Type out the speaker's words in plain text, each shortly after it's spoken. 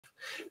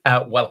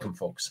Welcome,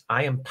 folks.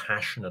 I am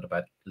passionate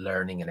about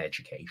learning and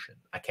education.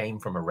 I came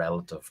from a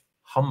relative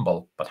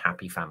humble but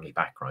happy family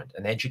background,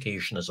 and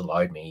education has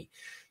allowed me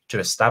to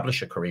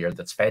establish a career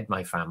that's fed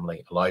my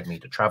family, allowed me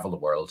to travel the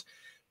world,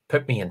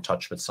 put me in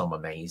touch with some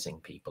amazing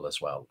people as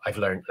well. I've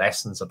learned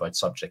lessons about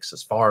subjects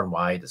as far and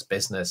wide as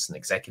business and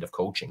executive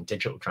coaching,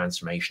 digital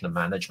transformation and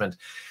management.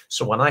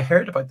 So when I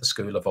heard about the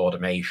School of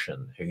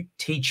Automation, who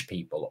teach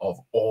people of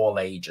all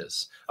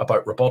ages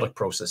about robotic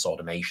process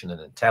automation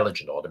and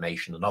intelligent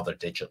automation and other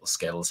digital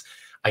skills,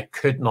 I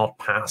could not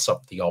pass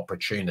up the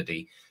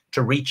opportunity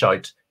to reach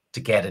out to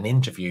get an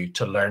interview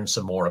to learn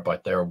some more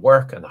about their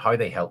work and how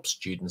they help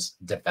students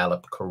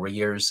develop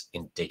careers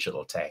in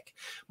digital tech.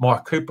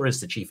 Mark Cooper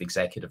is the Chief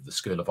Executive of the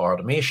School of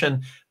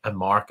Automation, and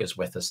Mark is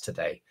with us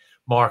today.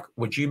 Mark,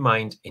 would you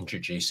mind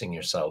introducing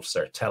yourself,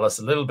 sir? Tell us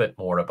a little bit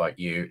more about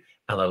you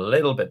and a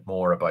little bit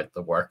more about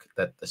the work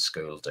that the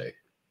school do.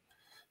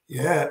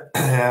 Yeah,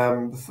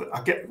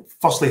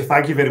 firstly,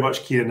 thank you very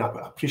much, Kieran.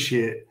 I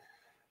appreciate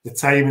the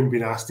time and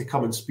being asked to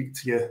come and speak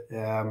to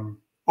you.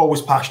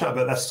 Always passionate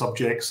about this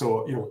subject,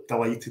 so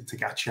delighted to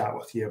get a chat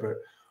with you about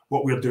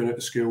what we're doing at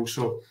the school.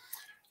 So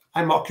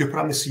I'm Mark Cooper,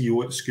 I'm the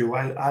CEO at the school.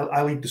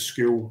 I lead the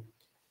school,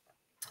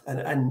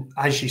 and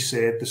as you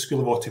said, the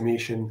School of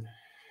Automation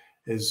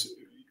is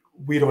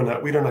we're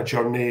on a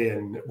journey,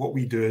 and what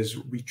we do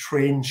is we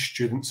train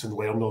students and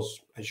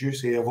learners, as you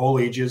say, of all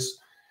ages,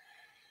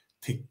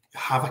 to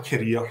have a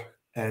career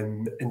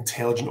in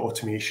intelligent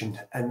automation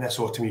in this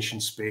automation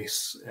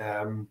space.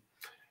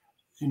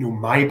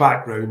 My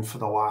background for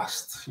the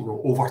last,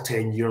 over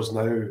 10 years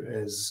now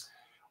is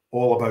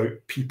all about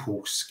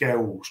people,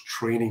 skills,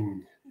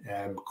 training,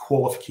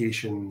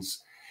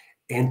 qualifications,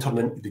 entering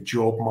into the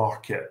job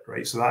market,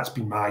 right? So that's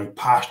been my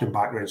passion and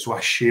background. So I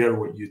share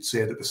what you'd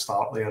said at the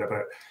start there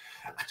about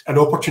an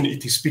opportunity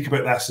to speak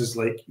about this is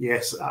like,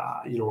 yes,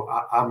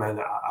 I'm in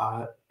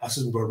it. This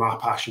is where my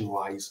passion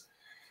lies.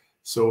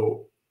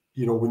 So,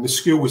 when the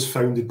school was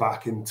founded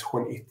back in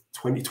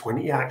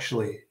 2020,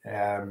 actually,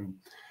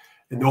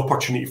 and the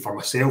opportunity for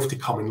myself to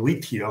come and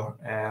lead here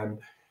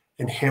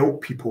and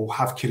help people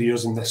have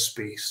careers in this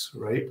space,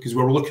 right? Because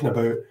we're looking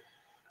about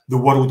the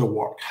world of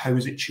work. How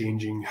is it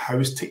changing? How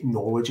is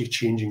technology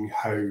changing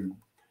how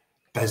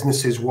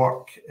businesses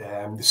work?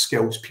 The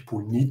skills people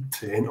need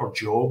to enter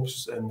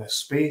jobs in this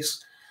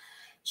space.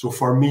 So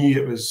for me,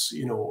 it was,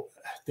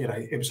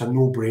 it was a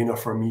no-brainer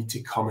for me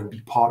to come and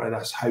be part of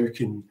this. How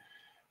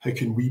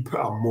can we put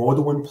a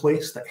model in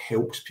place that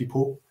helps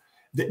people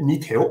that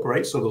need help,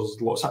 right? So there's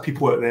lots of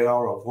people out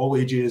there of all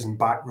ages and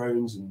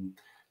backgrounds and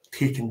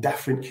taking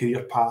different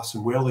career paths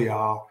and where they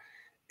are,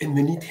 and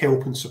they need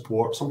help and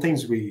support.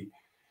 Sometimes we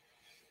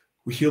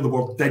hear the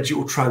word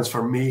digital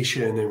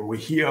transformation, and we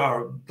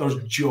hear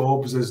there's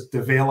jobs as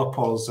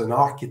developers and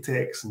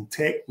architects and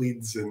tech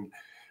leads, and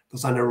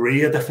there's an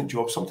array of different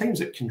jobs.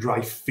 Sometimes it can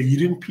drive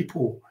fear in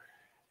people.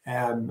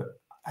 And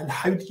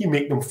how do you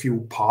make them feel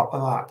part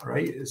of that,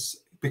 right? It's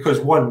because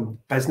one,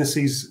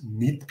 businesses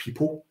need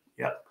people,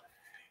 yeah.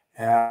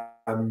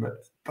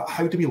 But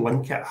how do we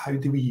link it? How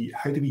do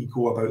we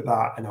go about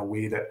that in a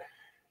way that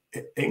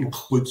it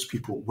includes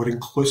people? We're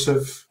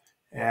inclusive.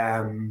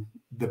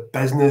 The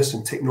business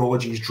and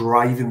technology is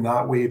driving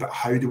that way, but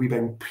how do we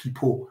bring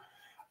people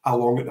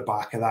along at the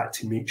back of that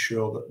to make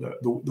sure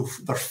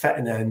that they're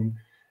fitting in,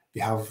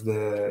 they have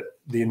the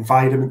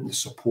environment and the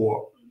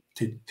support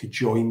to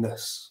join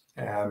this?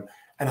 And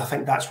I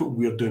think that's what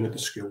we're doing at the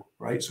school,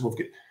 right? So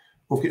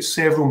we've got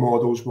several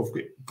models. We've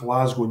got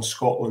Glasgow in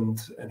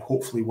Scotland and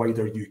hopefully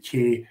wider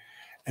UK.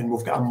 And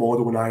we've got a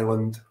model in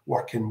Ireland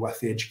working with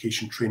the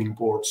Education Training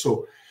Board.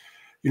 So,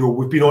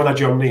 we've been on a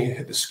journey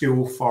at the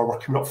school we're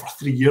coming up for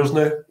 3 years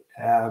now.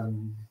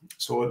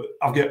 So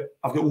I've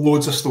got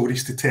loads of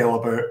stories to tell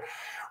about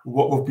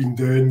what we've been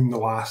doing in the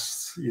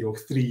last, 3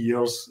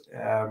 years.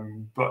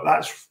 But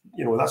that's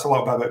a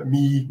little bit about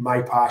me,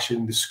 my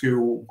passion, the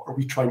school, what are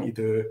we trying to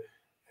do,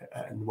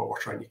 and what we're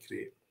trying to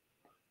create.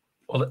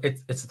 Well,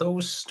 it's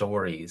those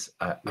stories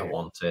I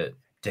want to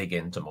dig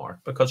into, Mark,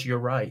 because you're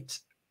right.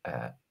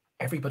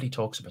 Everybody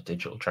talks about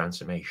digital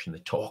transformation. They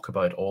talk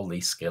about all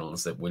these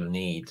skills that we'll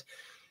need,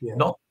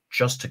 not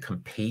just to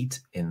compete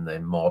in the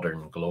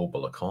modern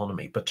global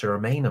economy, but to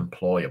remain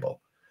employable.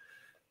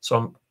 So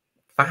I'm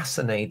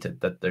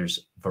fascinated that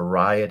there's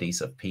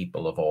varieties of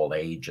people of all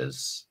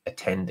ages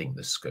attending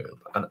the school.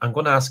 And I'm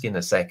going to ask you in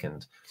a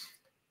second,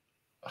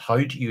 how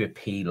do you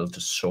appeal to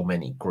so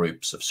many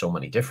groups of so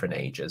many different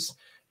ages?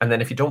 And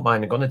then if you don't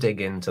mind, I'm going to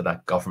dig into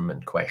that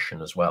government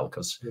question as well,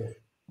 because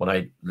when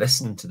I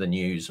listen to the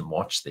news and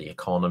watch the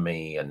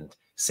economy and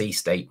see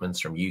statements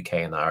from UK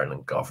and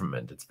Ireland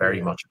government, it's very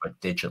much about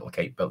digital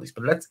capabilities.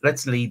 But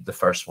let's lead the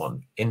first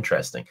one.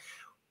 Interesting.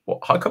 Well,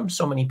 how come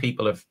so many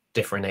people of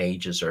different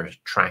ages are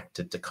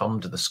attracted to come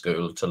to the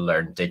school to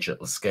learn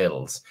digital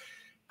skills?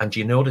 And do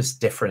you notice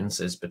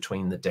differences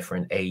between the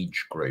different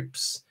age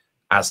groups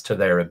as to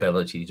their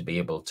ability to be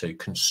able to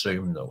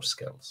consume those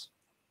skills?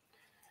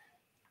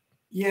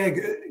 Yeah,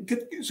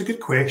 good. It's a good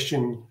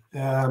question.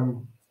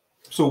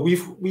 So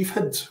we've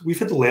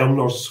had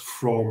learners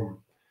from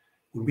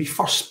when we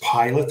first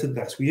piloted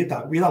this, we had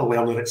a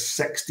learner at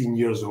 16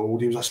 years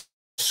old. He was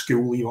a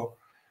school leaver,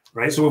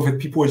 right? So we've had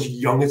people as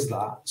young as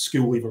that,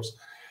 school leavers.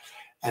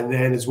 And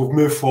then as we've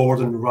moved forward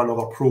and run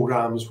other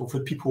programs, we've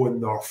had people in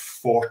their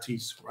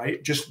 40s,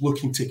 right? Just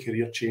looking to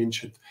career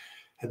change,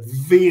 had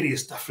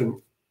various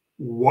different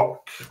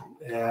work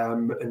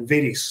in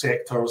various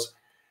sectors,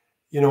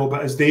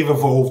 but as they've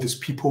evolved as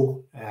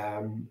people,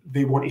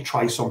 they want to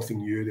try something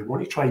new. They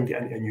want to try and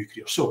get into a new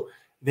career. So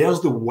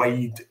there's the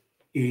wide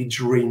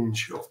age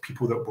range of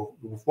people that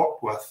we've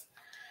worked with.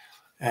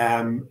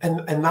 And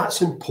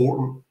that's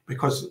important,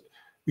 because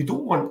we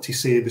don't want to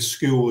say the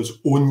school is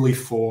only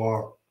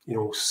for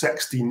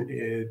 16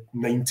 to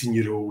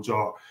 19-year-olds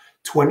or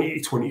 20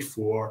 to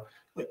 24.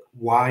 Like,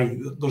 why?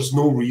 There's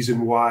no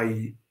reason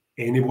why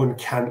anyone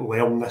can't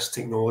learn this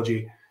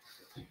technology.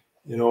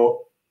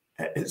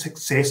 It's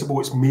accessible.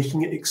 It's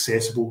making it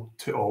accessible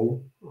to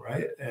all,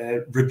 right?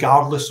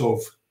 Regardless of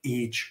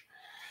age,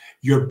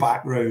 your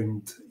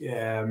background,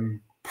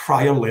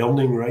 prior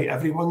learning, right?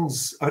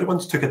 Everyone's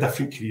took a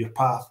different career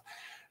path,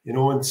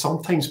 and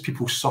sometimes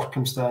people's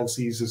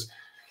circumstances is,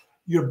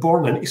 you're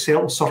born into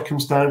certain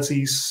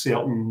circumstances,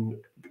 certain,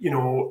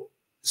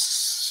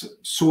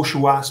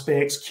 social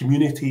aspects,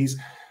 communities,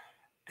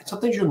 and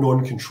sometimes you're not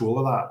in control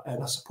of that.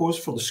 And I suppose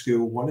for the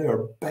school, one of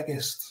our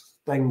biggest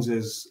things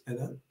is,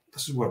 and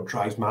this is what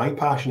drives my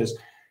passion, is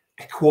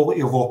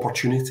equality of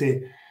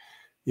opportunity.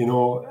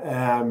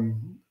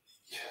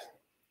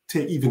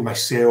 To even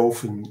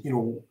myself, and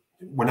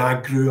when I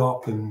grew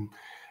up, and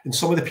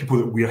some of the people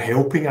that we're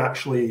helping,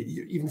 actually,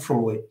 even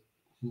from like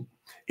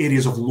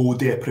areas of low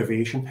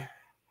deprivation,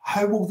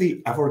 how will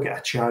they ever get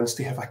a chance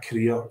to have a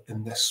career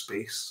in this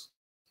space?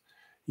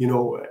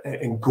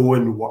 And go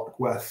and work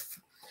with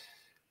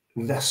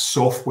this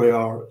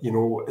software,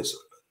 it's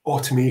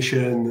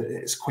automation,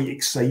 it's quite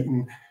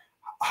exciting.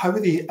 How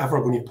are they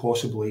ever going to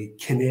possibly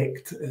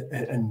connect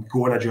and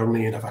go on a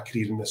journey and have a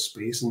career in this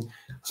space? And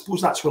I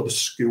suppose that's where the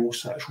school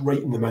sits,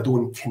 right in the middle,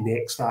 and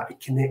connects that. It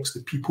connects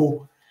the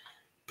people,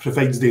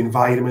 provides the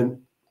environment,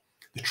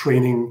 the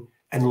training,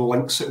 and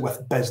links it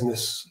with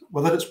business,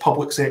 whether it's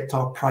public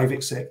sector,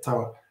 private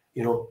sector,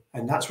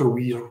 and that's where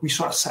we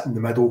sort of sit in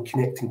the middle,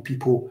 connecting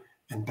people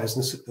and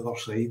business at the other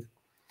side.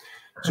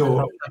 So,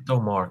 I love that though,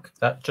 Mark,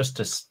 that just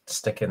to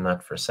stick in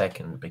that for a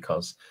second,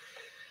 because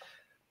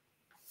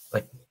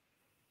like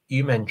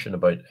you mentioned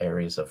about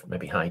areas of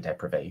maybe high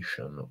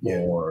deprivation,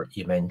 or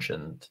you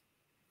mentioned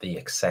the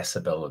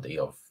accessibility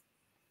of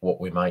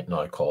what we might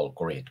now call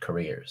great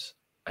careers.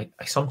 I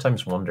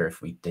sometimes wonder,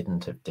 if we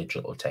didn't have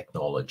digital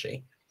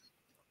technology,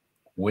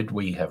 would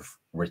we have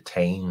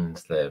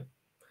retained the,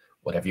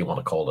 whatever you want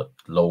to call it,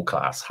 low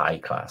class, high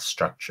class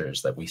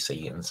structures that we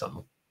see in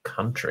some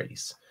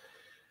countries?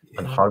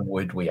 And how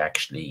would we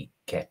actually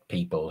get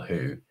people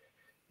who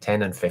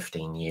 10 and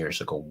 15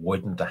 years ago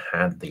wouldn't have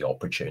had the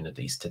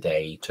opportunities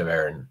today to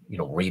earn,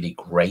 really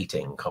great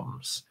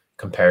incomes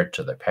compared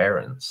to their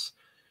parents,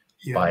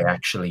 by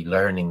actually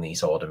learning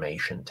these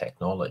automation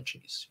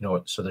technologies?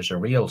 So there's a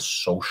real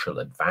social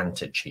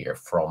advantage here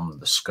from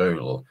the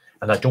school,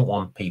 and I don't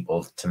want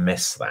people to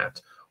miss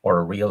that, or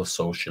a real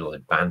social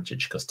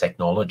advantage, because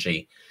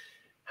technology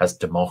has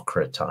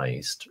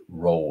democratized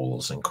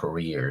roles and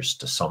careers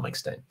to some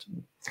extent.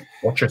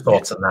 What's your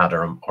thoughts on that,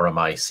 or am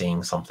I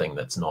seeing something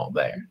that's not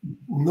there?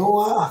 No,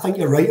 I think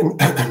you're right.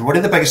 And one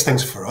of the biggest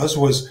things for us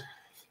was,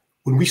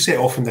 when we set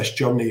off on this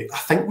journey, I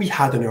think we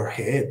had in our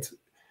head,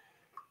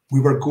 we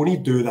were going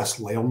to do this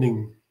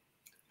learning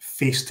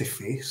face to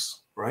face,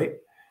 right?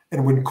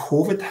 And when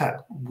COVID hit,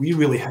 we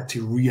really had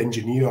to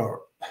re-engineer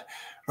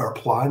our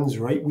plans,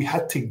 right? We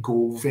had to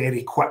go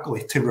very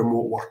quickly to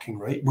remote working,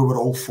 right? We were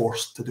all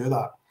forced to do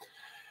that.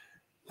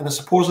 And I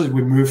suppose as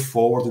we move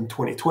forward in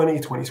 2020,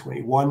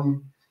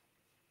 2021,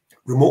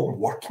 remote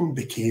working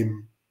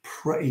became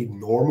pretty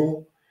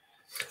normal.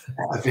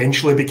 It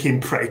eventually became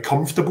pretty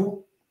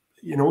comfortable,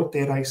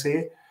 dare I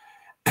say.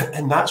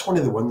 And that's one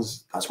of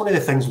the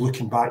things,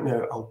 looking back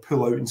now, I'll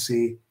pull out and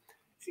say,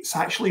 it's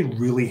actually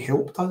really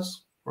helped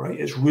us, right?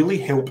 It's really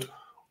helped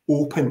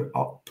open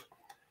up,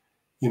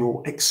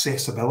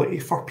 accessibility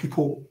for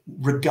people,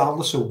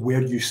 regardless of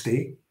where you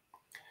stay.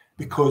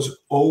 Because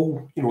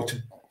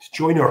to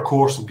join our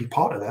course and be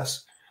part of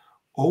this,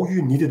 all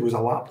you needed was a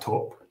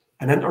laptop,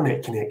 an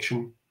internet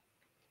connection,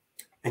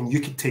 and you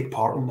could take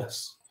part in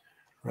this,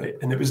 right?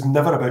 And it was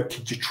never about,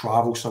 could you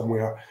travel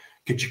somewhere?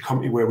 Could you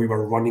come to where we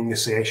were running the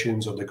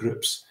sessions or the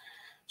groups?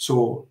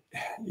 So,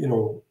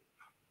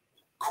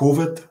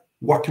 COVID,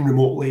 working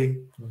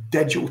remotely,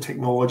 digital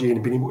technology,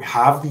 and being able to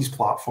have these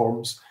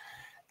platforms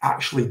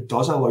actually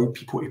does allow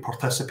people to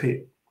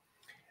participate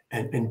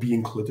and be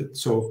included.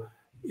 So,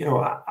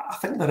 I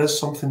think there is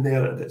something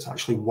there that's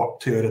actually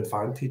worked to our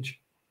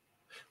advantage.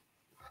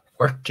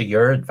 Worked to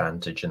your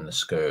advantage in the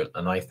school.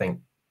 And I think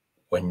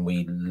when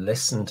we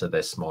listen to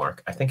this,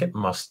 Mark, I think it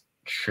must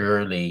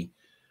surely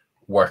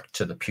work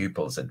to the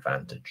pupil's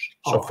advantage.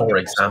 So, for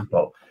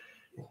example,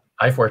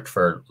 I've worked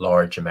for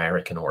large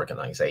American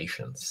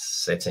organizations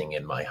sitting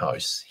in my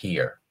house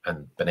here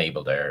and been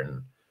able to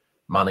earn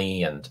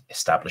money and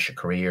establish a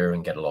career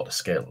and get a lot of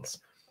skills.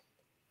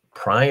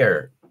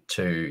 Prior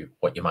to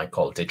what you might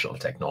call digital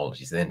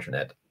technologies, the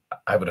internet,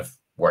 I would have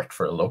worked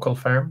for a local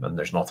firm, and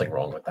there's nothing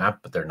wrong with that,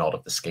 but they're not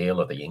of the scale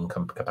or the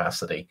income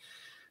capacity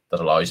that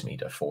allows me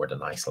to afford a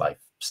nice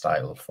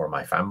lifestyle for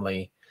my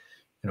family.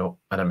 And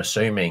I'm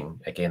assuming,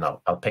 again,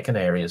 I'll pick in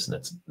areas, and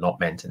it's not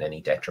meant in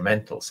any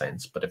detrimental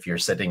sense, but if you're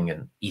sitting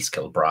in East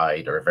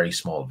Kilbride or a very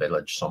small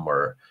village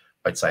somewhere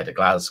outside of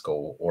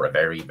Glasgow, or a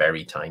very,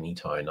 very tiny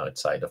town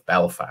outside of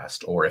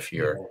Belfast, or if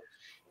you're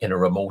in a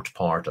remote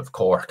part of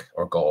Cork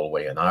or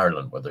Galway in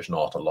Ireland where there's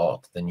not a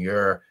lot, then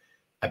your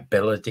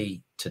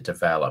ability to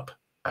develop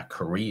a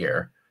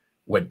career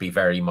would be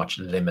very much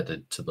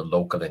limited to the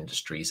local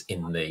industries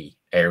in the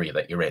area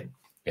that you're in.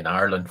 In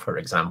Ireland, for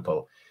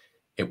example,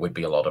 it would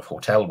be a lot of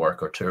hotel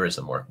work or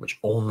tourism work, which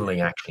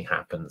only actually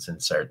happens in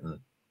certain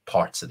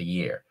parts of the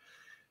year.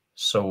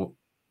 So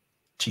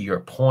to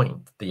your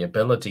point, the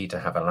ability to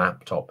have a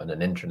laptop and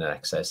an internet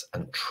access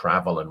and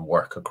travel and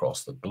work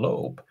across the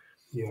globe,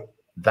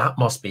 that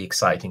must be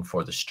exciting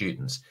for the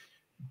students.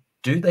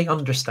 Do they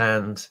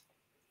understand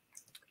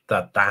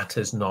that that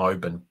has now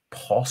been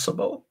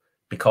possible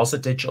because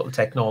of digital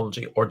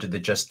technology, or do they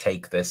just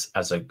take this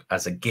as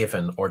a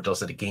given, or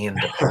does it again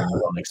depend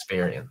on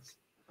experience?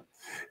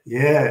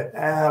 Yeah,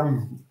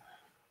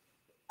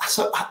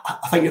 so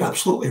I think you're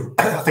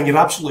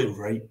absolutely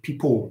right.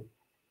 People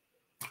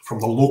from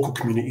the local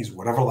communities,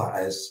 whatever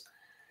that is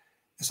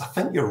I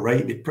think you're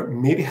right. They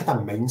maybe had a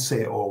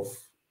mindset of,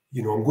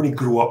 I'm going to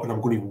grow up and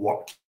I'm going to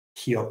work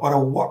here, or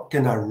I'll work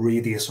in a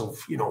radius of,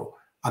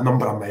 a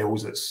number of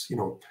miles that's,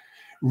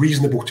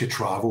 reasonable to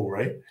travel,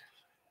 right?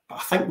 But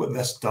I think what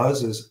this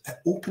does is it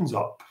opens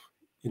up,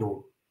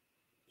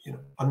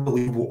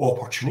 unbelievable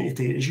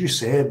opportunity. As you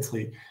said,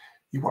 like,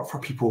 you work for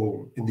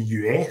people in the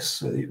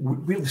US.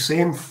 We're the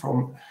same.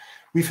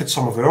 We've had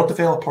some of our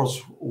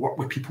developers work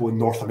with people in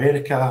North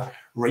America,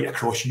 right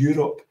across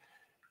Europe,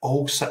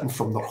 all sitting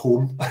from their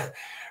home,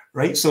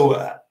 right?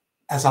 So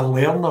as a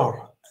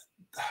learner,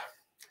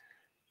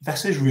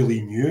 this is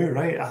really new,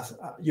 right? I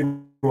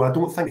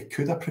don't think they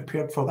could have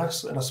prepared for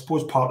this. And I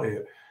suppose part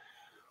of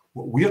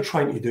what we're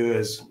trying to do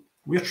is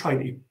we're trying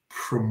to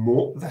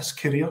promote this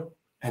career,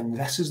 and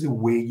this is the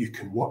way you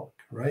can work,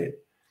 right?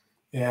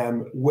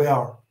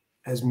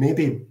 Whereas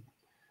maybe,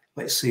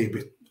 let's say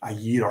a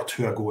year or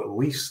two ago at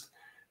least,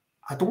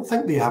 I don't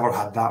think they ever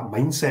had that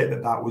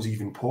mindset that was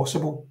even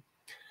possible.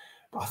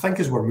 But I think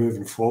as we're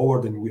moving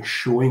forward and we're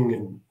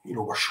showing,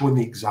 we're showing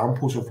the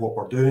examples of what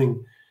we're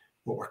doing,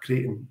 what we're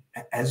creating,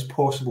 it is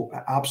possible.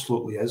 It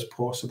absolutely is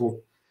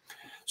possible.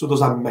 So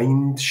there's a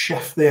mind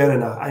shift there,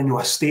 and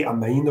a state of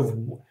mind of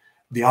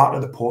the art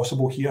of the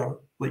possible here.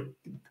 Like,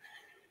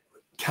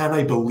 can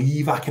I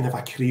believe I can have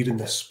a career in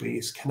this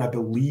space? Can I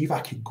believe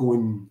I could go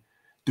and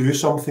do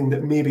something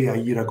that maybe a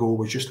year ago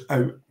was just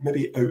out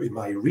of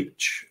my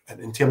reach, and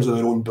in terms of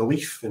their own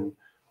belief and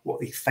what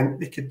they think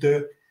they could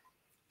do?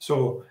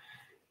 So,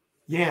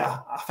 yeah,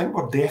 I think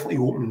we're definitely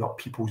opening up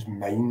people's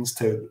minds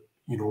to,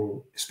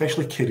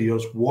 especially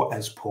careers, what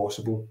is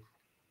possible.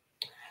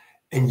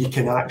 And you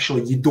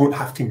don't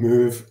have to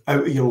move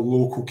out of your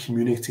local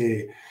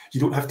community. You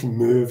don't have to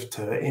move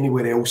to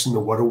anywhere else in the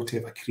world to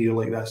have a career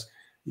like this.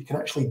 You can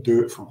actually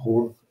do it from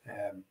home.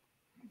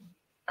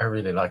 I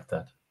really like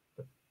that.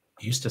 I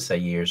used to say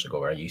years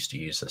ago, I used to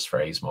use this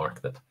phrase, Mark,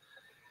 that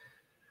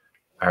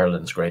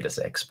Ireland's greatest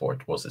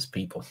export was its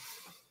people.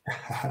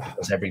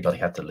 Because everybody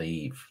had to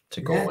leave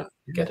to go and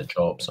get a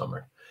job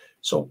somewhere.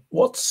 So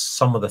what's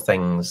some of the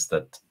things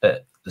that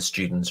the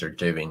students are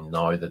doing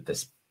now that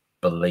this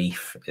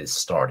belief is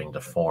starting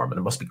to form? And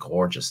it must be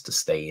gorgeous to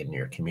stay in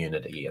your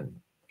community and,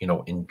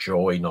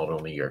 enjoy not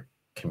only your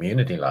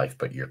community life,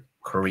 but your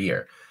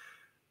career.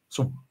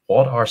 So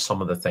what are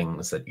some of the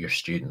things that your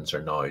students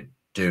are now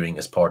doing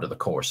as part of the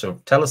course?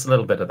 So tell us a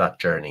little bit of that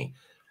journey.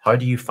 How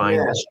do you find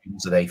the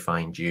students? Do they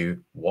find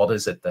you? What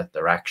is it that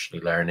they're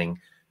actually learning?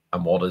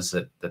 And what is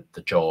it that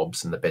the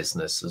jobs and the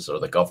businesses or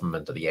the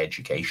government or the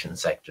education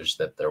sectors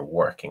that they're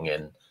working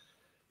in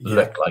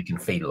look like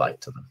and feel like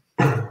to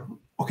them?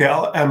 Okay,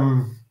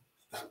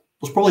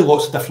 there's probably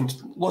lots of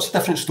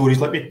different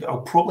stories.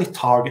 I'll probably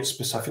target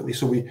specifically.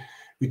 So we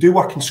do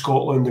work in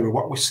Scotland, and we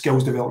work with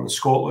Skills Development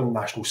Scotland,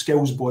 national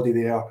skills body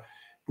there.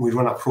 We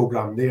run a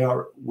program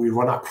there. We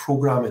run a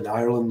program in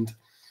Ireland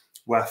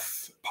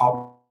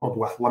partnered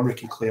with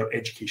Limerick and Clare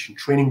Education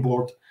Training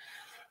Board.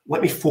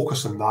 Let me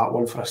focus on that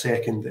one for a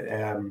second.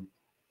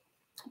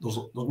 There's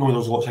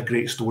lots of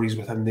great stories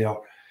within there.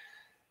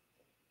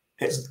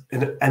 It's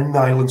in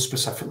Ireland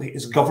specifically,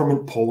 it's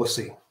government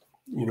policy,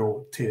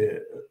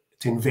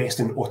 to invest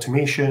in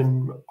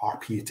automation,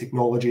 RPA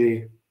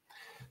technology.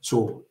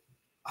 So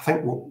I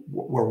think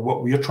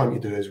what we're trying to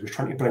do is we're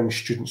trying to bring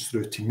students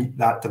through to meet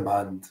that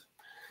demand.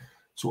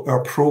 So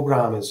our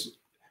program is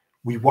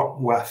we work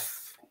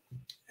with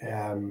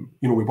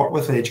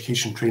the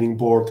Education Training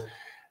Board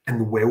and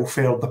the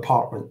welfare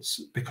departments,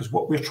 because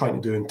what we're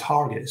trying to do and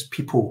target is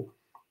people,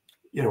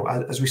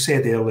 as we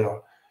said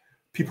earlier,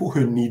 people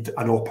who need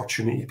an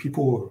opportunity,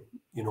 people,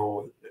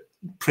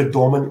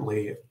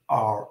 predominantly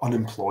are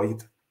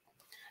unemployed.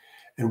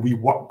 And we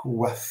work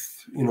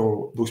with,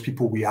 those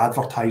people. We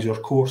advertise our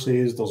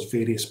courses. There's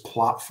various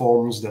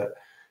platforms that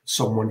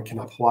someone can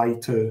apply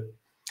to.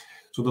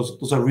 So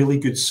there's a really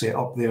good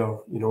setup there,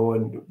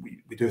 and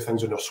we do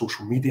things on our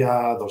social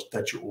media. There's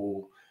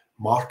digital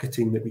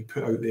marketing that we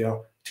put out there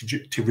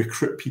to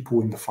recruit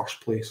people in the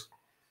first place.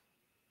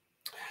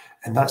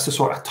 And that's the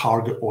sort of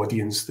target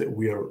audience that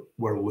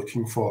we're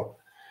looking for.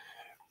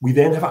 We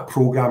then have a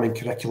programming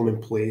curriculum in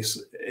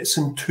place. It's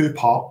in two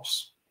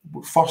parts.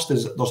 First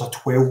is there's a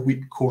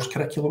 12-week course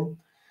curriculum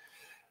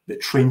that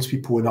trains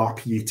people in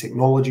RPA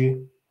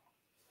technology.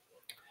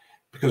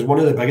 Because one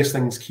of the biggest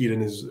things,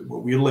 Kieran, is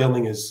what we're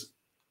learning is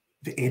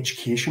the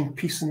education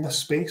piece in this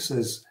space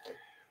is,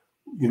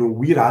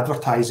 we're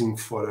advertising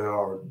for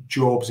our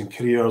jobs and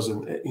careers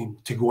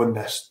and to go on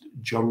this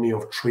journey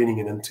of training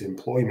and into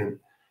employment.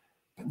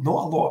 But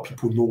not a lot of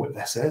people know what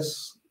this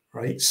is,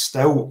 right?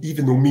 Still,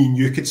 even though me and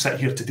you could sit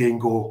here today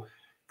and go,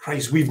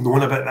 Christ, we've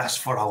known about this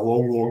for a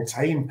long, long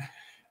time.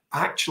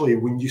 Actually,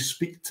 when you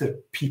speak to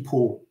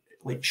people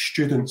like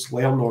students,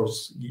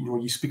 learners,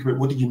 you speak about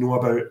what do you know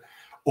about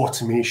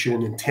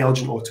automation,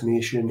 intelligent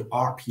automation,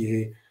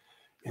 RPA,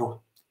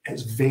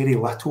 it's very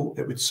little.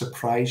 It would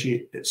surprise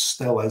you. It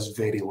still is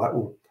very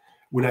little.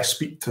 When I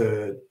speak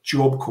to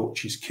job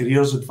coaches,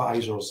 careers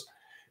advisors,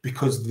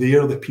 because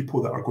they're the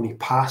people that are going to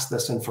pass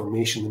this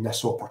information and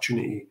this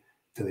opportunity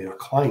to their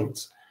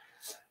clients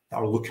that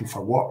are looking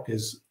for work,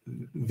 is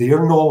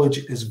their knowledge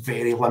is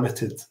very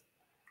limited,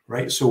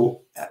 right?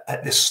 So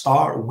at the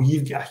start,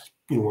 we've got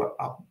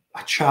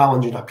a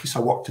challenge and a piece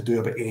of work to do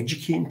about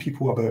educating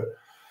people about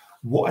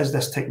what is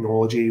this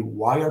technology,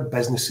 why are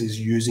businesses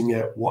using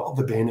it, what are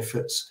the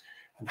benefits,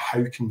 and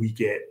how can we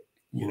get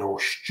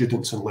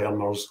students and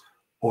learners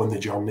on the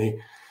journey.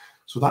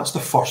 So that's the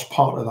first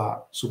part of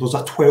that. So there's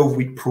a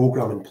 12-week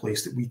program in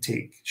place that we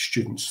take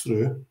students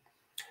through.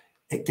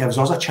 It gives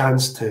us a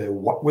chance to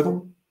work with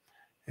them.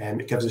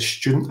 It gives a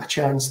student a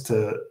chance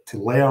to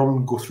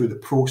learn, go through the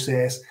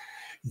process,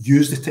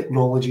 use the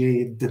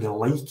technology, do they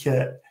like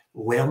it,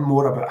 learn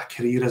more about a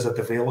career as a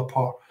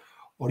developer,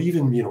 or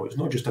even, it's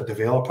not just a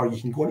developer, you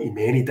can go into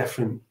many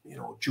different,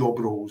 job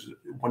roles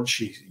once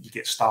you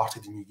get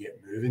started and you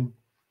get moving.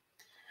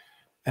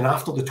 And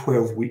after the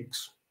 12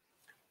 weeks,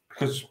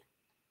 because,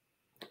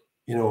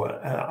 and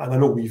I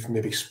know we've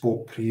maybe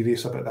spoke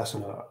previous about this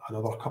on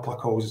another couple of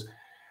calls,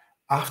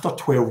 after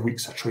 12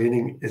 weeks of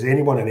training, is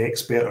anyone an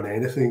expert on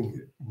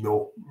anything?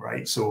 No,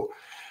 right? So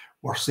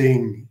we're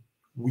saying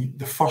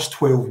the first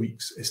 12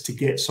 weeks is to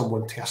get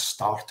someone to a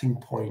starting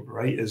point,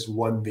 right? Is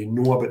one, they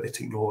know about the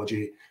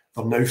technology,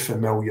 they're now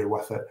familiar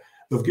with it,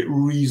 they've got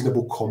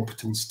reasonable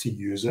competence to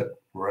use it,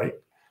 right?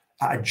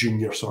 At a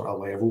junior sort of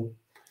level.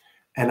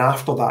 And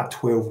after that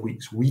 12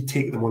 weeks, we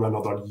take them on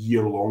another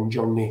year-long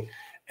journey.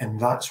 And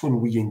that's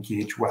when we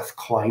engage with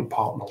client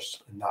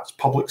partners. And that's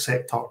public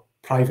sector,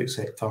 private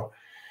sector.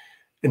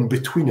 In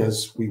between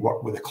us, we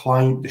work with the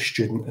client, the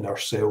student, and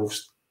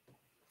ourselves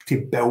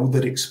to build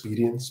their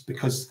experience,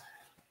 because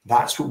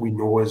that's what we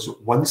know is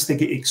once they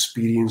get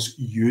experience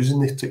using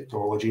the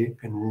technology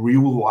in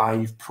real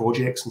live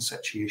projects and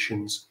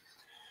situations,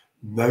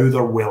 now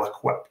they're well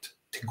equipped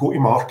to go to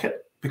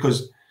market.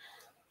 Because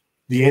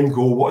the end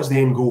goal, what is the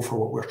end goal for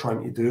what we're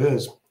trying to do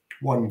is,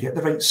 one, get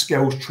the right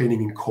skills,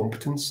 training, and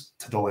competence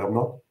to the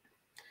learner,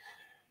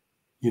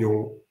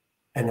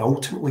 and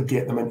ultimately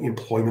get them into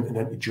employment and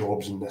into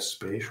jobs in this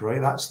space, right?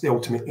 That's the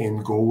ultimate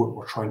end goal that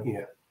we're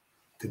trying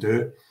to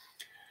do.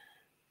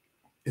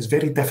 It's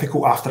very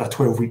difficult after a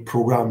 12-week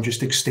program just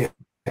to step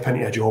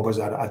into a job as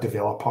a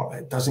developer.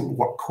 It doesn't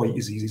work quite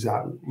as easy as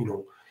that,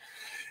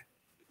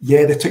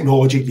 Yeah, the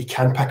technology, you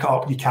can pick it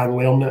up, you can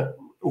learn it.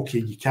 Okay,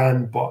 you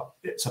can, but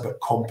it's about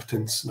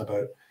competence and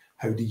about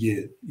how do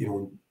you,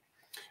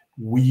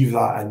 weave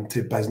that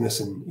into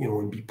business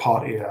and be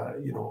part of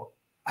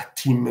a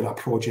team and a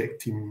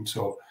project team.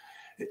 So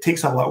it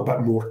takes a little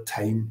bit more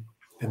time,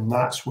 and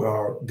that's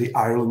where the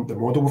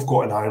model we've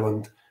got in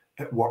Ireland,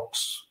 it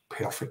works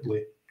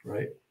perfectly,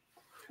 right?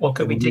 Well,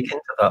 could we dig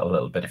into that a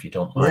little bit, if you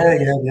don't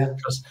mind? Yeah.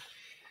 Because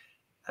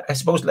I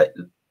suppose let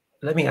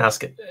me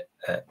ask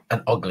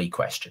an ugly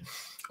question,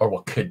 or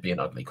what could be an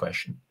ugly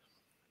question.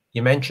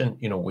 You mentioned,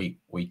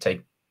 we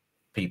take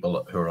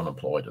people who are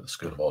unemployed at the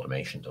School of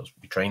Automation does.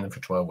 We train them for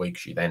 12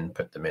 weeks. You then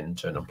put them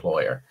into an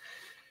employer.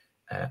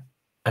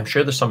 I'm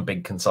sure there's some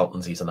big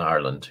consultancies in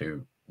Ireland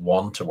who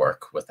want to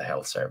work with the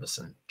health service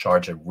and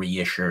charge a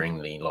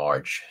reassuringly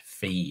large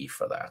fee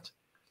for that.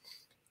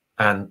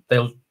 And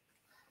they'll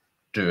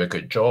do a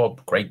good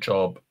job, great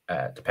job,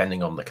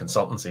 depending on the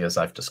consultancy, as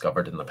I've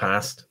discovered in the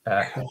past.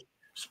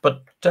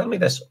 But tell me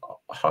this,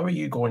 how are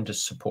you going to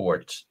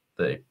support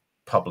the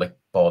public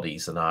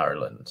bodies in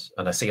Ireland?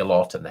 And I see a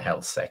lot in the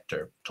health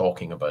sector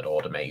talking about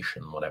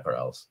automation, whatever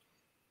else.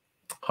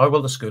 How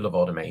will the School of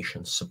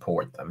Automation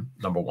support them,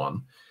 number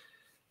one?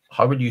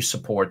 How will you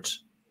support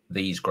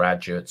these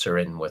graduates who are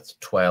in with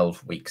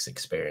 12 weeks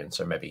experience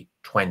or maybe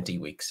 20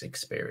 weeks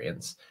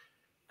experience?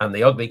 And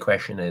the ugly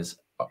question is,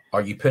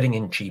 are you putting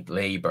in cheap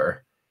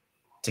labor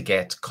to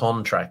get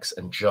contracts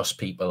and just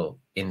people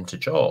into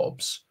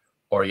jobs,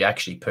 or are you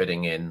actually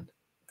putting in,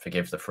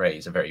 forgive the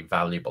phrase, a very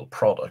valuable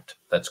product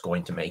that's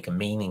going to make a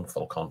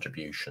meaningful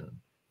contribution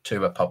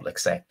to a public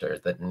sector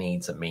that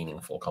needs a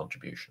meaningful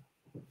contribution?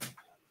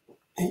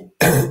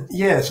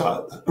 Yeah,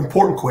 so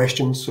important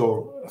questions.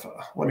 So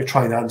let me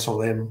try and answer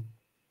them.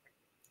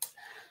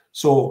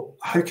 So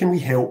how can we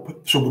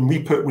help? So when we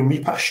put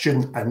a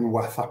student in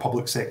with a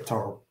public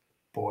sector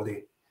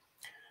body,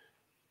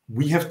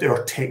 we have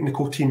our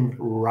technical team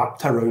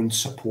wrapped around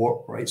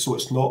support, right? So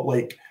it's not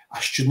like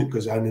a student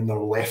goes in and they're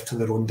left to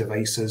their own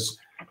devices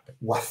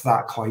with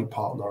that client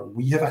partner.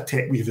 We have our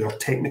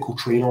technical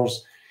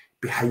trainers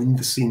behind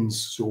the scenes.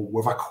 So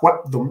we've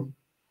equipped them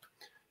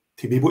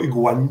to be able to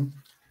go in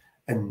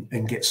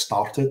and get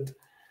started.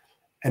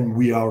 And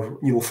we are,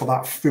 for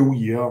that full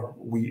year,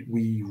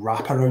 we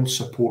wrap around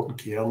support and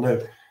care. Now,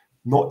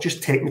 not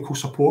just technical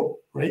support,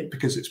 right?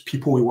 Because it's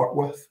people we work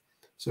with.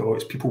 So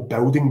it's people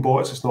building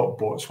bots. It's not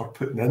bots we're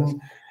putting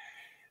in.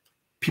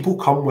 People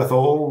come with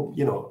all,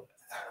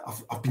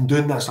 I've been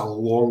doing this a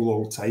long,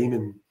 long time.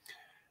 And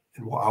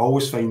what I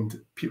always find,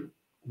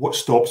 what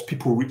stops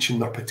people reaching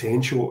their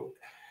potential,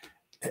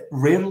 it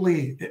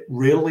rarely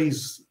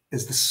is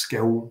the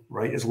skill,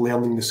 right? Is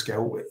learning the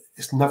skill.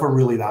 It's never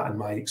really that in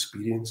my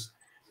experience.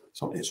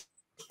 So it's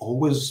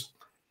always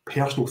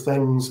personal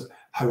things.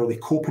 How are they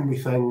coping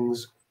with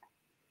things?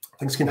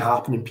 Things can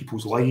happen in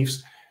people's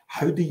lives.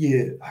 How do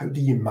you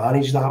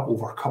manage that,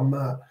 overcome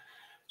that?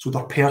 So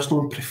their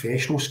personal and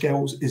professional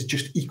skills is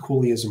just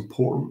equally as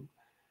important,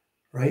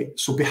 right?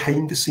 So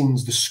behind the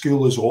scenes, the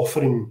school is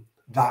offering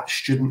that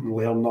student and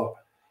learner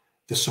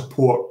the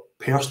support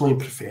personally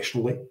and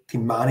professionally to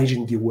manage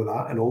and deal with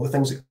that and all the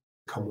things that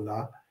come with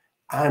that,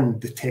 and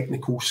the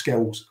technical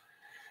skills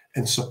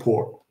and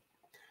support.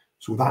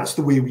 So that's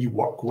the way we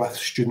work with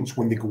students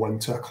when they go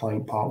into a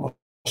client partner.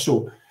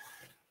 So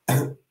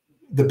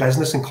the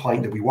business and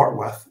client that we work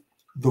with,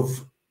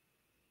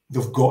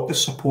 they've got the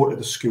support of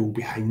the school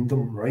behind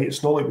them, right?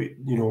 It's not like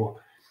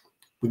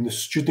when the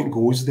student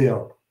goes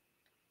there,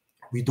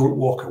 we don't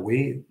walk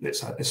away.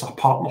 It's a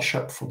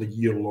partnership for the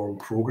year-long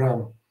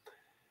program,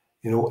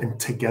 and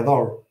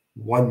together,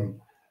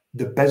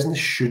 the business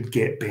should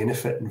get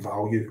benefit and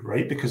value,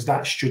 right? Because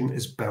that student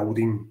is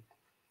building,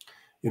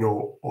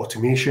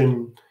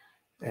 automation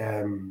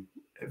at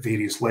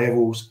various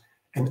levels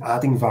and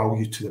adding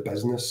value to the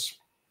business.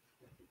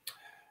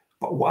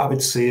 But what I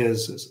would say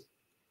is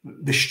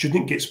the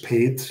student gets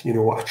paid,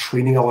 a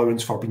training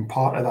allowance for being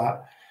part of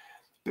that,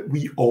 but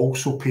we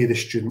also pay the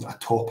student a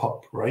top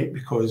up, right?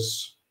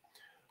 Because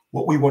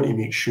what we want to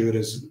make sure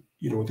is,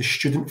 the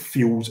student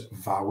feels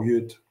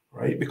valued,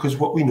 right? Because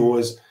what we know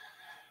is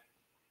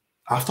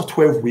after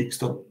 12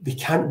 weeks, they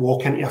can't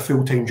walk into a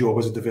full-time job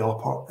as a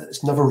developer.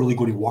 It's never really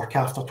going to work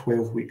after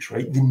 12 weeks,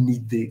 right? They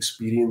need the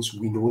experience.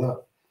 We know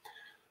that.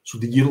 So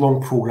the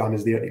year-long program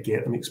is there to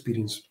get them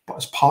experience. But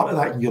as part of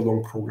that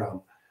year-long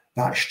program,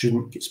 that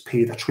student gets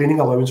paid a training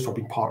allowance for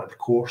being part of the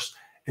course.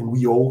 And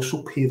we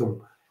also pay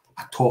them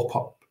a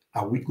top-up,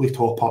 a weekly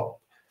top-up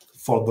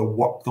for the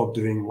work they're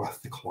doing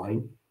with the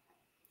client.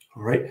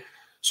 All right.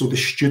 So the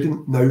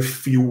student now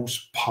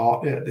feels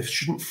part of it. The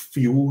student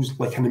feels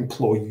like an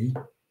employee,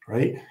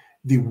 right?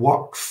 They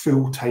work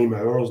full-time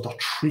hours. They're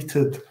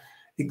treated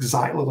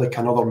exactly like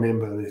another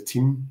member of the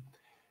team.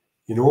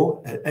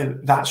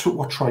 And that's what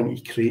we're trying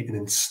to create and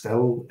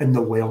instill in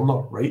the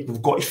learner, right?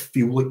 They've got to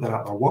feel like they're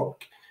at their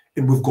work,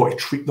 and we've got to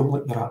treat them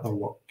like they're at their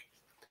work.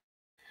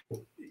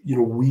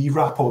 We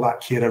wrap all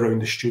that care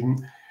around the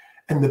student.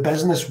 And the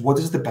business, what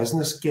does the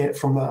business get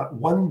from that?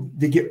 One,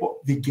 they get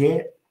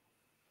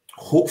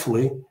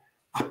hopefully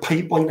a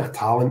pipeline of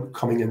talent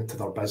coming into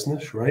their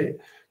business, right?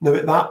 Now,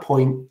 at that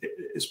point,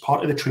 it's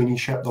part of the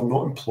traineeship. They're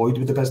not employed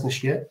with the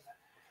business yet.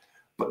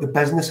 But the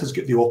business has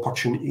got the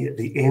opportunity at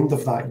the end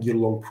of that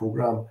year-long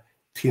program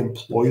to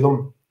employ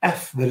them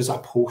if there is a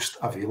post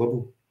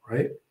available,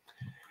 right?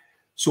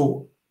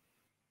 So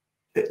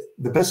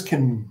the business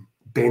can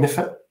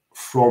benefit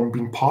from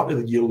being part of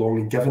the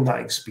year-long and giving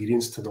that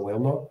experience to the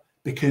learner,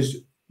 because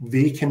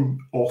they can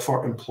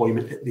offer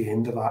employment at the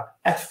end of that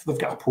if they've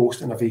got a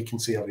post and a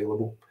vacancy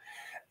available.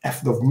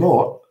 If they've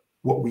not,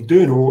 what we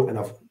do know, and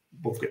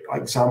we've got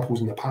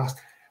examples in the past,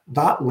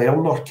 that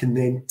learner can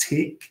then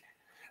take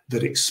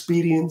their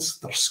experience,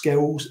 their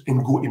skills,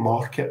 and go to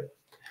market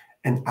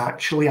and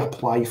actually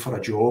apply for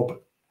a job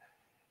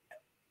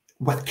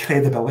with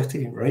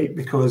credibility, right?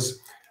 Because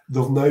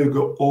they've now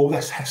got all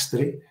this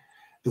history,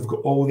 they've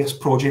got all this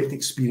project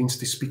experience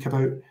to speak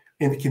about,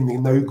 and they can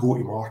now go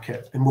to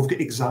market. And we've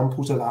got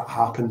examples of that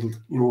happened,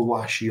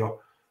 last year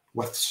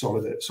with some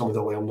of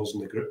the learners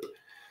in the group.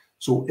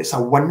 So it's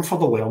a win for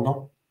the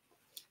learner.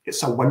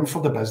 It's a win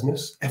for the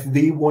business. If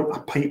they want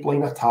a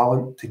pipeline of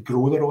talent to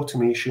grow their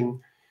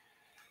automation,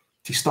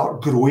 to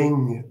start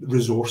growing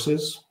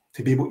resources,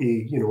 to be able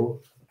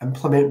to,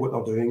 implement what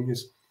they're doing,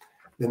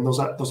 then there's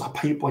a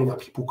pipeline of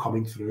people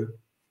coming through.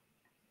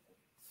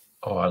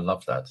 Oh, I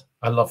love that.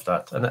 I love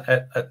that. And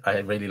I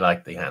really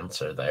like the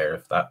answer there,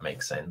 if that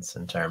makes sense,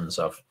 in terms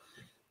of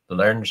The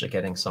learners are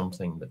getting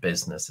something, the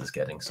business is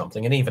getting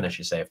something. And even as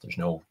you say, if there's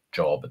no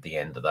job at the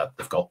end of that,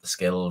 they've got the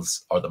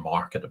skills or the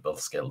marketable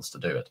skills to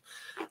do it.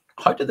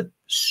 How do the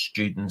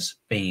students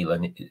feel?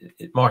 And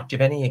Mark, do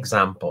you have any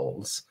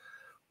examples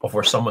of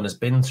where someone has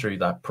been through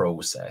that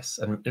process,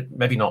 and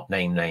maybe not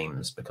name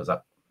names because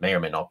that may or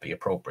may not be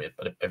appropriate,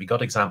 but have you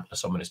got example of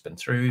someone who's been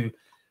through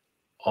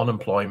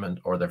unemployment,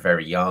 or they're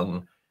very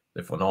young,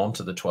 they've went on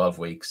to the 12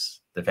 weeks,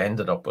 they've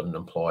ended up with an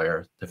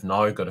employer, they've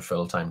now got a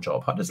full-time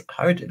job?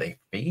 How do they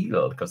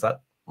feel? Because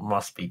that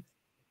must be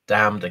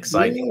damned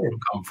exciting to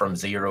come from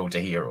zero to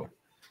hero.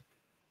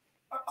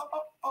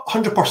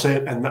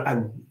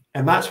 100%,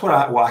 and that's what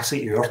I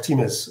say to our team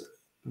is,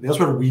 there's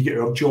where we get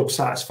our job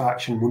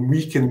satisfaction, when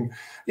we can,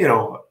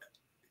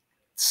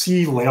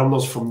 see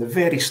learners from the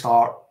very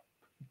start,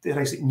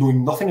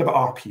 knowing nothing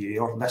about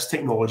RPA or this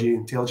technology,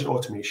 intelligent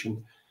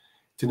automation,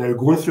 to now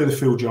going through the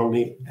full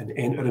journey and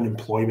entering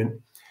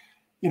employment,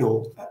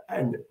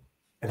 and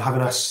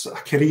having a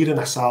career and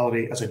a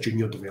salary as a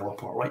junior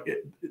developer. Right?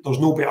 There's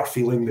no better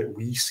feeling that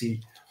we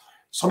see.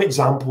 Some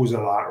examples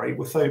of that, right,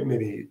 without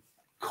maybe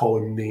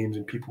calling names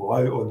and people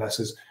out on this,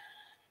 is,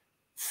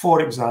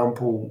 for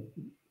example,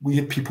 we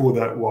had people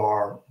that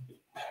were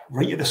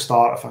right at the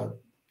start of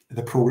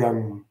the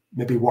program,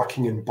 maybe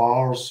working in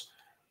bars,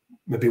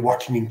 maybe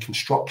working in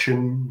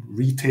construction,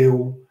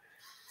 retail,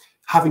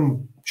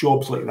 having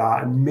jobs like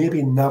that, and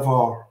maybe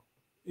never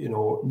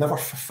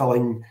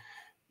fulfilling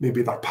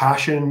maybe their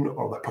passion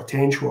or their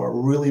potential, or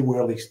really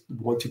where they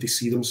wanted to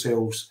see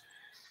themselves.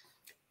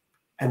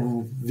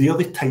 And they're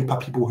the type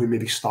of people who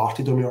maybe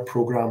started on our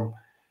program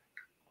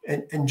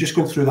and just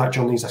going through that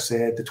journey, as I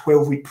said, the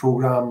 12-week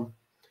program,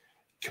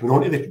 coming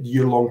on to the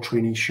year-long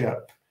traineeship,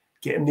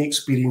 getting the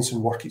experience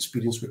and work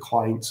experience with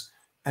clients,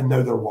 and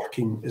now they're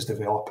working as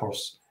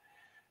developers.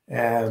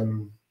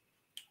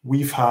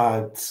 We've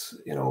had a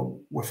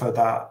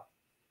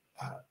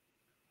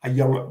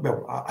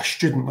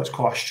student, let's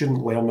call it a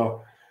student learner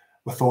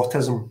with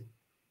autism,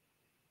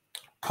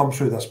 come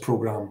through this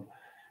program,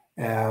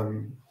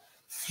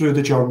 through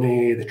the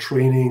journey, the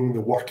training,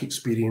 the work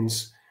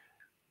experience,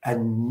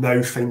 and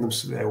now find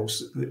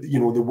themselves, they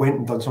went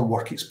and done some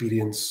work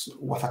experience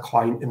with a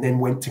client and then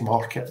went to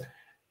market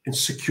and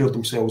secured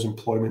themselves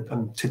employment.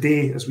 And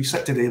today, as we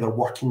sit today, they're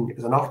working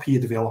as an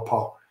RPA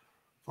developer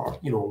for,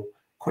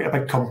 quite a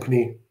big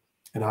company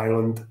in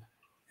Ireland.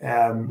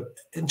 And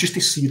just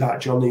to see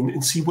that journey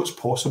and see what's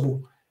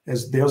possible,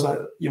 there's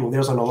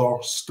another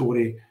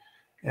story.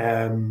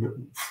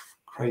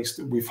 Christ,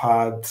 we've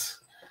had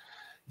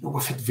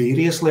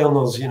various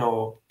learners,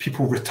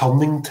 people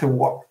returning to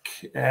work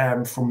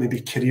from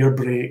maybe career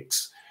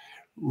breaks,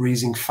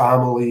 raising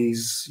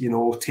families,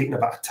 taking a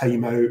bit of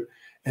time out,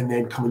 and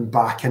then coming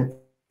back into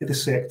the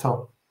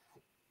sector.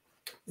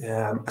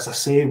 As I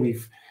say, we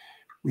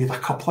had a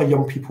couple of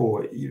young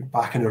people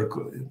back in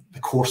the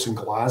course in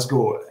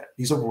Glasgow.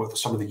 These are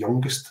some of the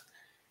youngest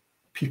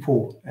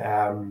people,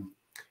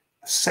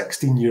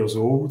 16 years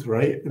old,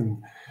 right?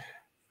 And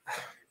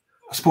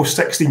I suppose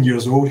 16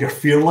 years old, you're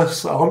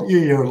fearless, aren't you?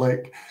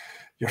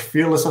 You're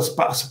fearless.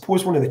 But I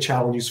suppose one of the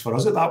challenges for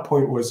us at that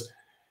point was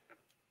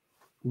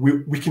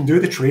we can do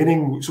the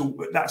training, so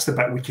that's the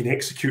bit we can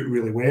execute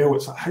really well.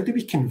 It's like, how do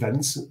we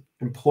convince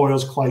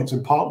employers, clients,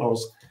 and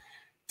partners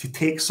to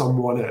take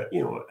someone at,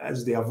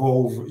 as they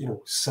evolve,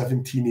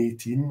 17,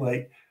 18,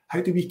 like,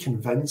 how do we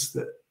convince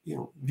that,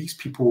 these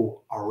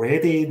people are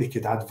ready, they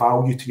could add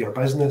value to your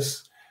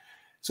business?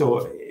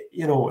 So,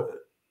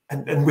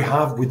 and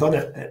we've done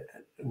it.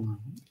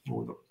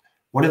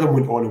 One of them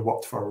went on and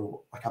worked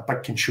for like a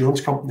big insurance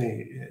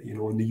company,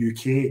 in the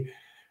UK.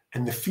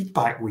 And the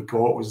feedback we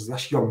got was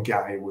this young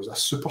guy was a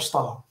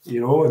superstar,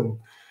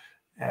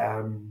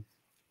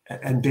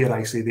 and dare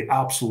I say, they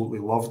absolutely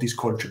loved his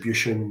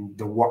contribution,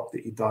 the work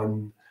that he'd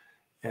done,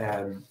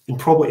 and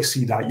probably to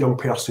see that young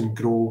person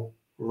grow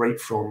right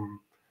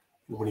from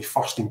when he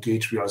first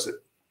engaged with us at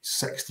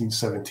 16,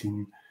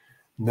 17.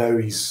 Now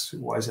he's,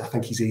 I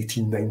think he's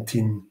 18,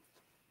 19.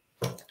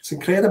 It's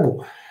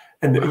incredible.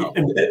 And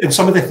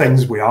some of the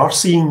things we are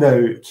seeing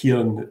now,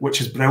 Kieran,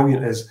 which is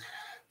brilliant, is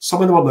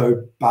some of them are now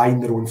buying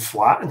their own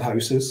flat and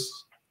houses,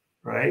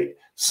 right?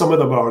 Some of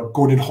them are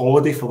going on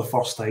holiday for the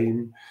first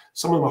time.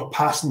 Some of them are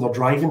passing their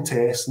driving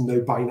test and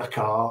now buying a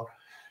car,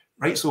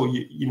 right? So,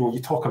 you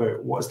talk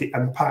about what is the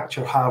impact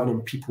you're having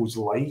on people's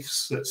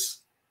lives. It's,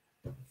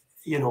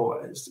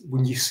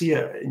 when you see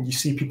it and you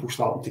see people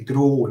starting to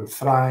grow and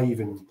thrive,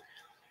 and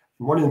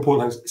one of the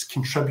important things is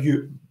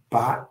contribute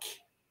back,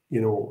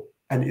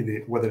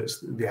 into whether it's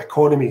the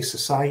economy,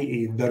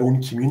 society, their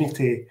own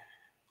community.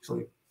 It's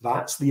like,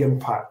 that's the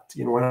impact,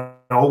 and I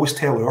always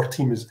tell our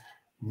team is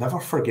never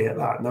forget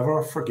that,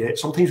 never forget.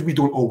 Sometimes we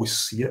don't always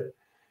see it,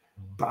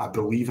 but I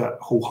believe it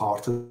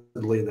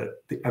wholeheartedly that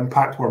the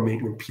impact we're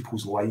making in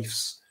people's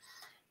lives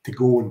to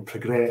go and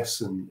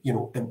progress, and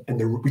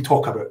we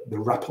talk about the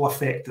ripple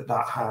effect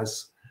that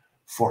has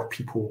for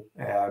people,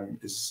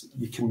 is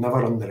you can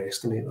never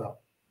underestimate that.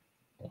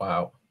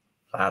 Wow.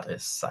 That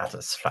is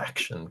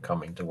satisfaction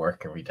coming to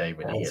work every day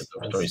when you hear those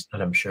As stories.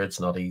 And I'm sure it's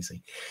not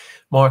easy.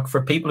 Mark,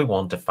 for people who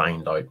want to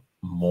find out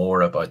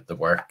more about the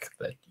work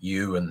that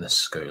you and the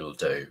school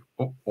do,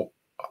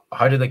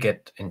 how do they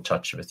get in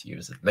touch with you?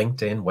 Is it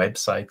LinkedIn,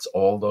 websites,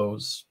 all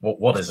those?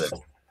 What is it?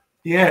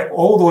 Yeah,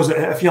 all those.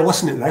 If you're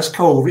listening to this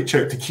call, reach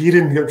out to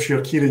Kieran. I'm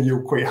sure Kieran,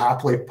 you'll quite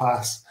happily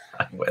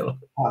I will.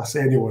 pass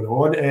anyone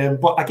on.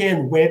 But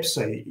again,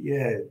 website,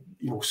 yeah,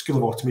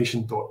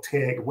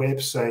 schoolofautomation.tech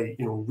website.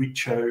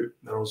 Reach out.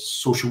 There's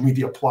social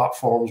media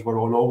platforms.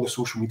 We're on all the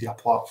social media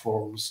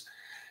platforms.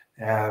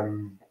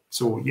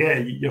 So yeah,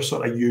 your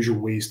sort of usual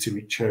ways to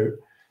reach out.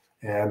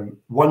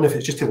 One, if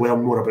it's just to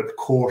learn more about the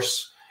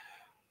course,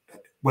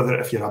 whether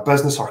if you're a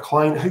business or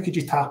client, how could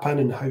you tap in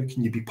and how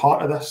can you be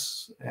part of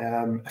this?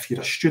 If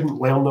you're a student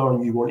learner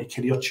and you want a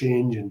career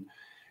change and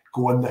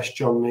go on this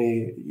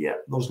journey, yeah,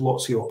 there's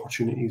lots of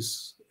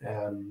opportunities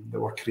that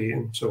we're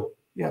creating. So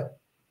yeah.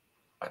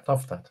 I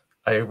love that.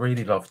 I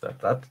really love that.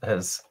 That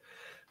has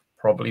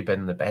probably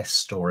been the best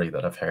story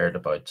that I've heard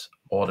about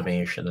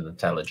automation and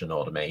intelligent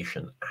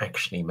automation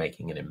actually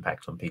making an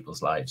impact on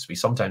people's lives. We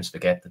sometimes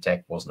forget the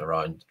tech wasn't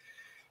around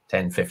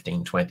 10,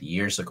 15, 20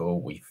 years ago.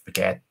 We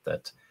forget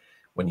that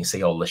when you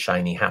see all the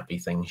shiny, happy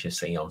things you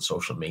see on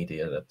social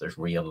media, that there's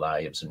real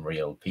lives and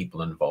real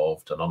people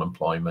involved and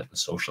unemployment and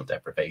social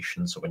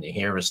deprivation. So when you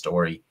hear a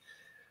story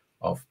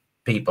of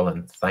people,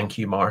 and thank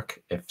you, Mark,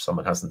 if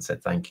someone hasn't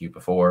said thank you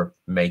before,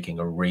 making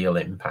a real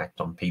impact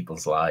on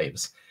people's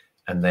lives,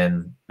 and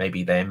then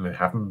maybe them who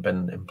haven't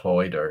been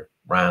employed or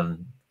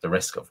ran the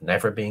risk of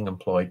never being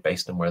employed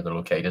based on where they're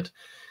located,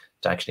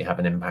 to actually have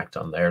an impact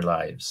on their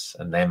lives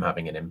and them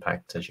having an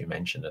impact, as you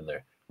mentioned, in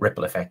their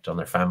ripple effect on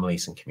their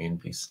families and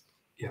communities.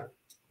 Yeah.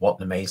 What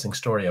an amazing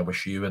story. I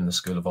wish you and the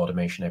School of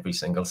Automation every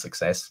single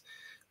success,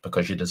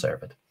 because you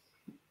deserve it.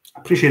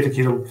 Appreciate it,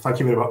 Kieran. Thank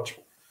you very much.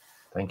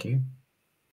 Thank you.